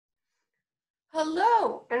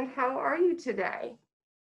Hello, and how are you today?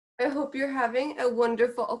 I hope you're having a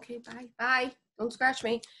wonderful, okay, bye, don't scratch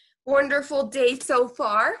me, wonderful day so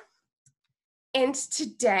far. And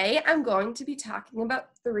today I'm going to be talking about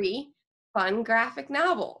 3 fun graphic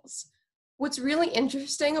novels. What's really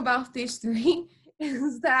interesting about these 3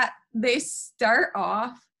 is that they start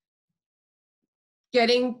off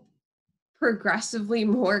getting progressively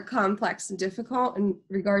more complex and difficult in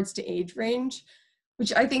regards to age range,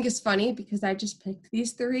 which I think is funny because I just picked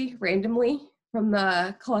these 3 randomly from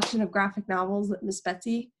the collection of graphic novels that Miss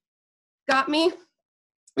Betsy got me,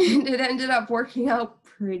 and it ended up working out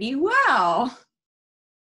pretty well.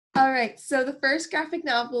 All right, so the first graphic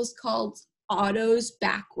novel is called Otto's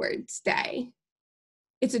Backwards Day.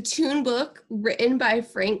 It's a toon book written by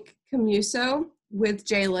Frank Cammuso with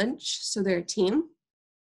Jay Lynch, so they're a team.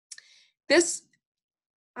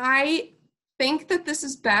 I think that this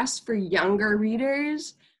is best for younger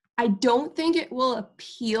readers. I don't think it will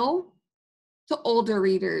appeal to older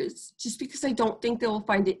readers just because I don't think they will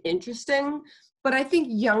find it interesting, but I think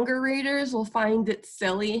younger readers will find it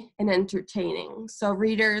silly and entertaining. So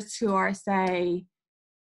readers who are, say,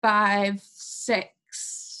 5,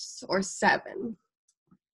 6, or 7.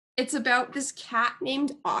 It's about this cat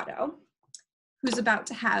named Otto who's about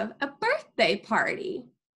to have a birthday party.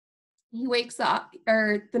 He wakes up,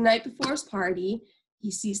 or the night before his party,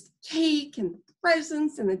 he sees the cake and the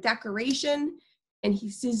presents and the decoration, and he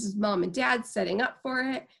sees his mom and dad setting up for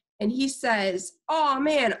it, and he says, "Oh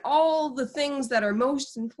man, all the things that are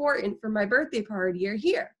most important for my birthday party are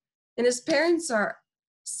here." And his parents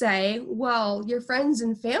say, "Well, your friends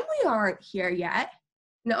and family aren't here yet."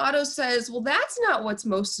 And Otto says, "Well, that's not what's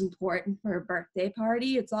most important for a birthday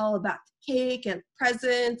party. It's all about the cake and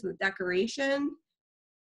presents and the decoration."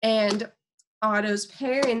 And Otto's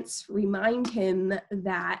parents remind him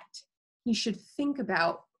that he should think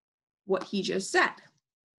about what he just said.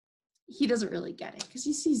 He doesn't really get it because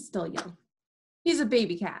he's still young. He's a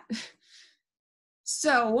baby cat.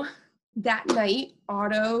 So that night,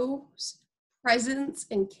 Otto's presents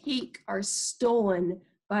and cake are stolen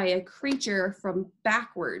by a creature from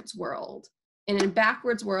Backwards World. And in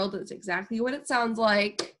Backwards World, it's exactly what it sounds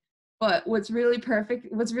like. But what's really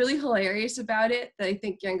hilarious about it that I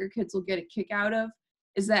think younger kids will get a kick out of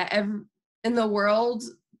is that in the world,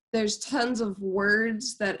 there's tons of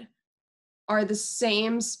words that are the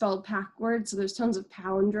same spelled backwards. So there's tons of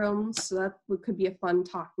palindromes. So that could be a fun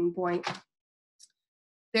talking point.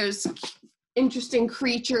 There's interesting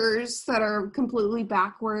creatures that are completely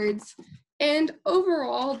backwards. And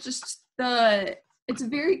overall, it's a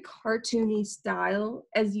very cartoony style,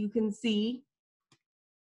 as you can see.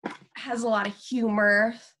 Has a lot of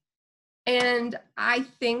humor, and I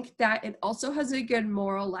think that it also has a good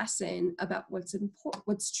moral lesson about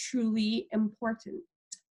what's truly important.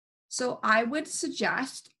 So I would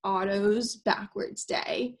suggest Otto's Backwards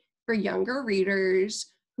Day for younger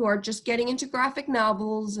readers who are just getting into graphic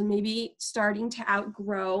novels and maybe starting to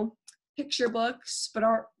outgrow picture books but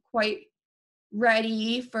aren't quite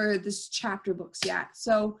ready for this chapter books yet.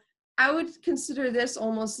 So I would consider this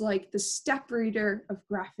almost like the step reader of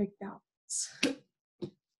graphic novels.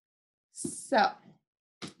 So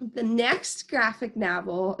the next graphic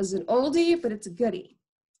novel is an oldie, but it's a goodie.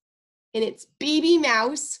 And it's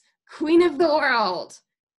Babymouse, Queen of the World,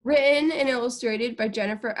 written and illustrated by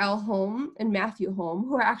Jennifer L. Holm and Matthew Holm,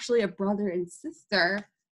 who are actually a brother and sister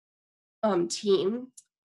team.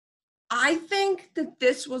 I think that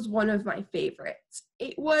this was one of my favorites.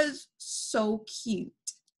 It was so cute.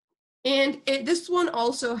 And this one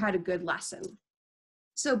also had a good lesson.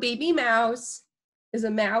 So Babymouse is a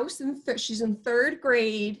mouse, and she's in 3rd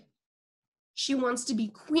grade. She wants to be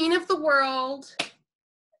queen of the world.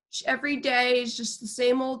 Every day is just the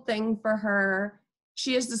same old thing for her.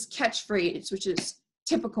 She has this catchphrase, which is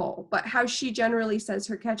typical, but how she generally says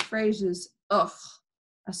her catchphrase is, "Ugh,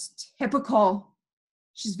 that's typical."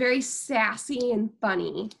 She's very sassy and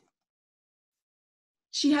funny.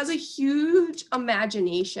 She has a huge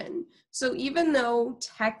imagination. So even though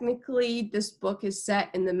technically this book is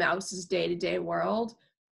set in the mouse's day-to-day world,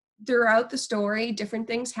 throughout the story, different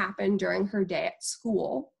things happen during her day at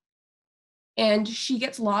school. And she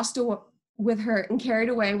gets lost with her and carried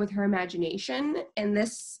away with her imagination. And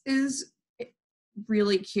this is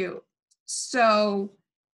really cute. So,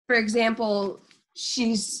 for example,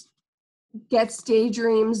 she gets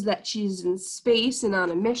daydreams that she's in space and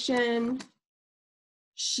on a mission.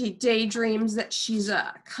 She daydreams that she's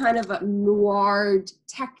a kind of a noir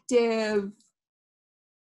detective,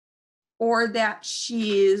 or that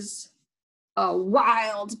she's a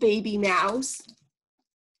wild baby mouse.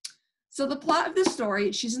 So the plot of the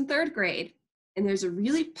story, she's in 3rd grade, and there's a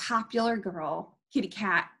really popular girl, kitty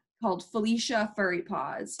cat, called Felicia Furry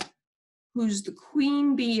Paws, who's the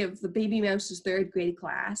queen bee of the Babymouse's 3rd grade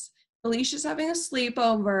class. Felicia's having a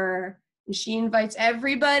sleepover, and she invites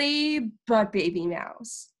everybody but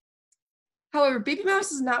Babymouse. However,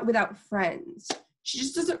 Babymouse is not without friends. She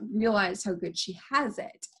just doesn't realize how good she has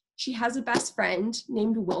it. She has a best friend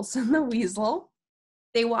named Wilson the Weasel.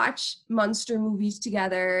 They watch monster movies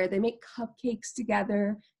together. They make cupcakes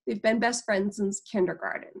together. They've been best friends since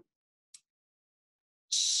kindergarten.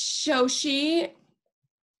 So she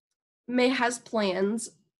has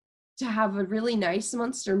plans to have a really nice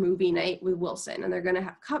monster movie night with Wilson, and they're going to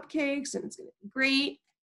have cupcakes, and it's going to be great.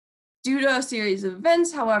 Due to a series of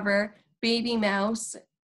events, however, Babymouse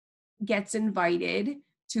gets invited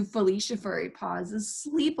to Felicia Furry Paws'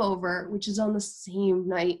 sleepover, which is on the same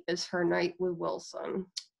night as her night with Wilson.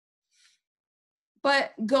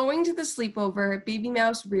 But going to the sleepover,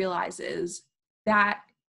 Babymouse realizes that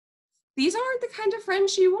these aren't the kind of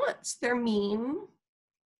friends she wants. They're mean.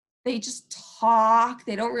 They just talk.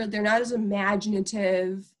 They're not as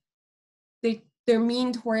imaginative. They're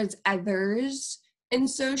mean towards others. And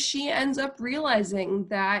so she ends up realizing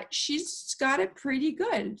that she's got it pretty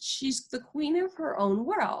good. She's the queen of her own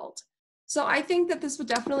world. So I think that this would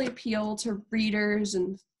definitely appeal to readers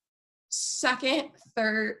in 2nd,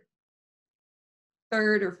 3rd,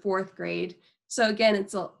 or 4th grade. So again,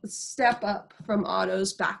 it's a step up from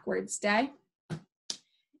Otto's Backwards Day.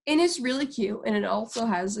 And it's really cute, and it also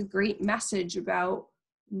has a great message about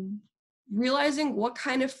realizing what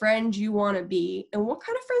kind of friend you want to be and what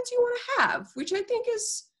kind of friends you want to have, which I think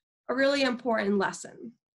is a really important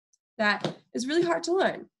lesson that is really hard to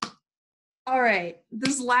learn. All right,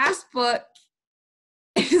 this last book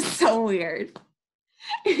is so weird.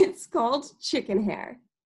 It's called ChickenHare.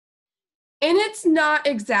 And it's not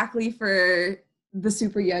exactly for the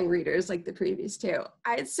super young readers like the previous two.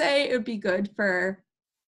 I'd say it would be good for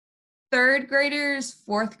 3rd graders,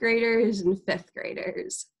 4th graders, and 5th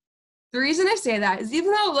graders. The reason I say that is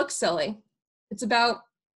even though it looks silly, it's about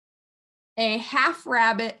a half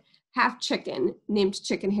rabbit, half chicken named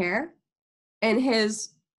ChickenHare and his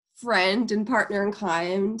friend and partner in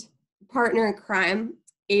crime,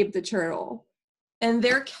 Abe the Turtle. And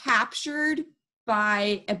they're captured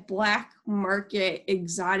by a black market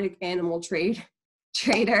exotic animal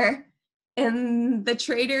trader. And the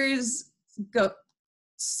traders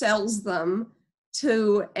sells them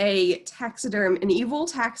to an evil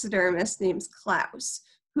taxidermist named Klaus,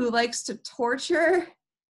 who likes to torture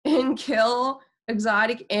and kill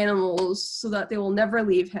exotic animals so that they will never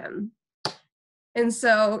leave him. And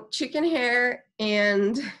so ChickenHare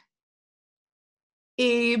and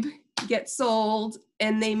Abe get sold,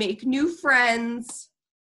 and they make new friends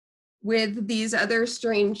with these other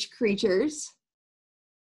strange creatures.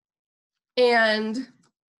 And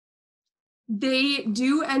they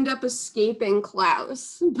do end up escaping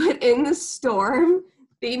Klaus, but in the storm,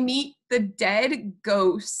 they meet the dead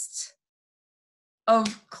ghost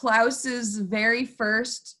of Klaus's very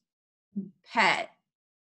first pet,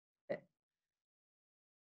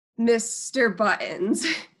 Mr. Buttons,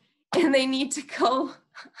 and they need to go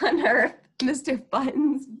unearth Mr.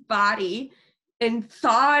 Buttons' body and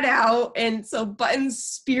thaw it out, and so Button's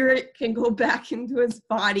spirit can go back into his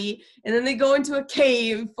body, and then they go into a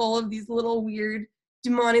cave full of these little weird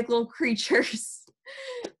demonic little creatures,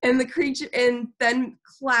 and then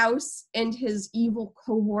Klaus and his evil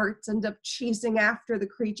cohorts end up chasing after the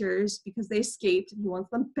creatures because they escaped and he wants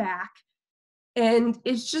them back. And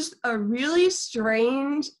it's just a really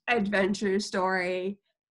strange adventure story.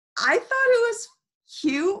 I thought it was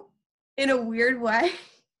cute in a weird way.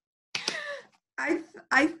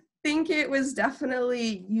 I think it was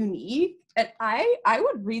definitely unique, and I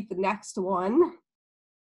would read the next one.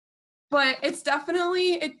 But it's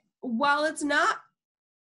definitely, while it's not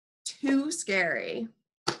too scary,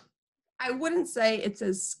 I wouldn't say it's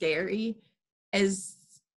as scary as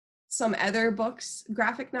some other books,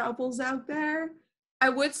 graphic novels out there. I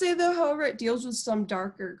would say though, however, it deals with some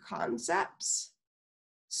darker concepts.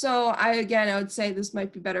 So I would say this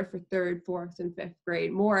might be better for 3rd, 4th, and 5th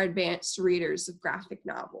grade, more advanced readers of graphic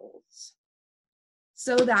novels.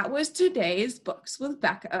 So that was today's Books with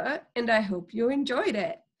Becca, and I hope you enjoyed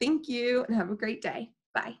it. Thank you, and have a great day.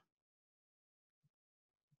 Bye.